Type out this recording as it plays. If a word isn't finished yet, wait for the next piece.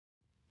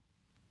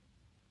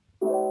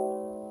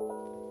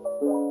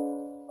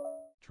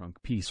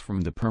Trunk piece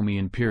from the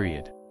Permian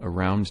period,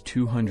 around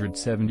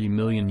 270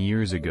 million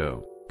years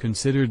ago,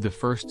 considered the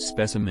first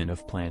specimen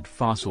of plant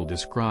fossil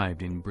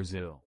described in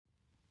Brazil.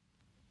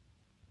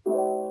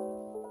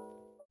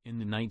 In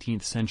the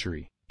 19th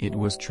century, it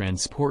was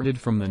transported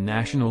from the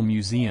National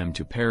Museum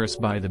to Paris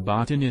by the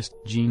botanist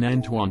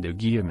Jean-Antoine de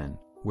Guillemin,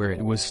 where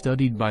it was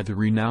studied by the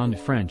renowned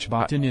French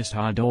botanist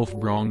Adolphe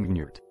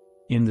Brongniart.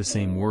 In the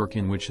same work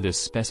in which this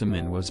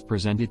specimen was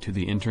presented to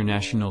the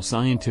international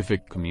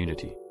scientific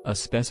community, a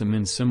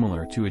specimen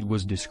similar to it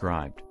was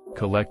described,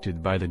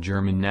 collected by the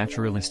German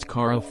naturalist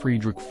Carl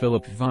Friedrich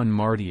Philipp von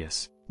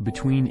Martius,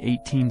 between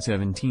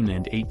 1817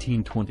 and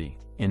 1820,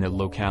 in a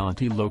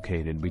locality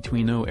located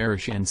between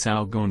Oeiras and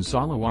São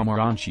Gonçalo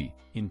Amarante,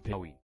 in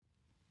Piauí.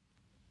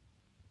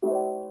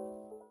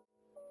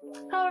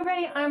 Hello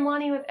everybody, I'm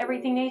Lonnie with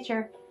Everything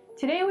Nature.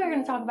 Today we're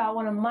going to talk about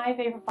one of my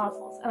favorite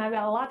fossils, and I've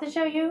got a lot to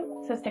show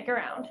you, so stick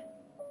around.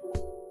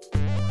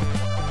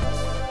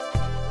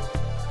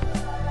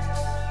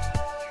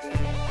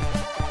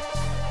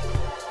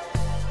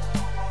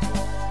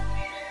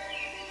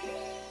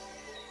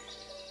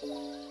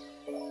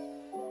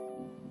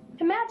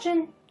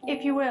 Imagine,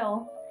 if you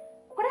will,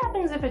 what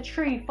happens if a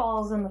tree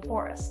falls in the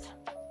forest?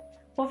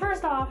 Well,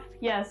 first off,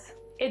 yes,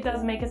 it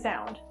does make a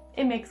sound.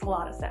 It makes a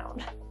lot of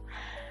sound.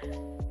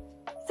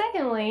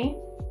 Secondly,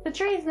 the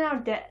tree is now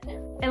dead,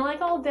 and like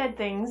all dead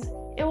things,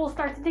 it will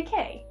start to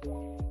decay.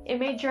 It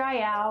may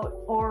dry out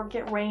or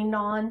get rained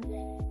on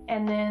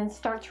and then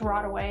start to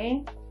rot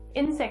away.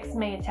 Insects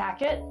may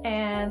attack it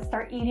and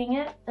start eating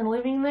it and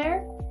living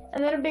there,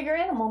 and then a bigger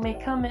animal may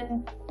come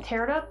and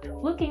tear it up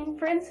looking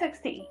for insects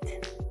to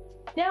eat.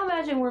 Now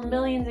imagine we're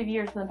millions of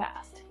years in the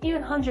past,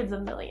 even hundreds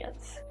of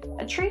millions.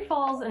 A tree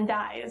falls and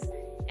dies,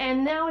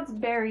 and now it's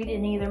buried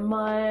in either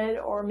mud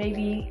or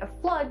maybe a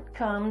flood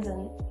comes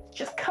and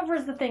just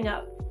covers the thing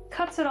up,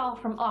 cuts it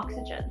off from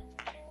oxygen.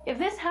 If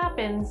this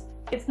happens,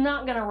 it's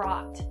not gonna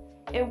rot.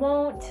 It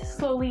won't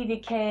slowly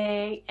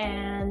decay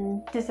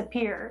and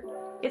disappear.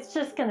 It's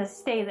just gonna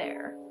stay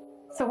there.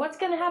 So what's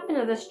gonna happen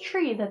to this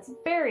tree that's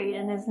buried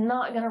and is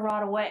not gonna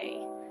rot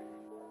away?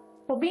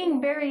 Well,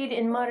 being buried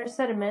in mud or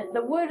sediment,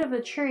 the wood of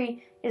the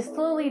tree is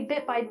slowly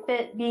bit by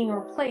bit being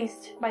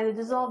replaced by the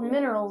dissolved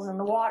minerals in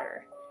the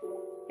water.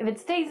 If it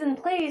stays in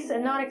place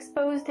and not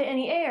exposed to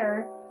any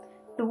air,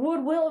 the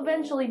wood will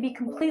eventually be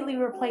completely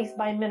replaced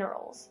by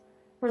minerals,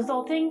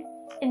 resulting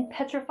in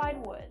petrified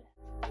wood.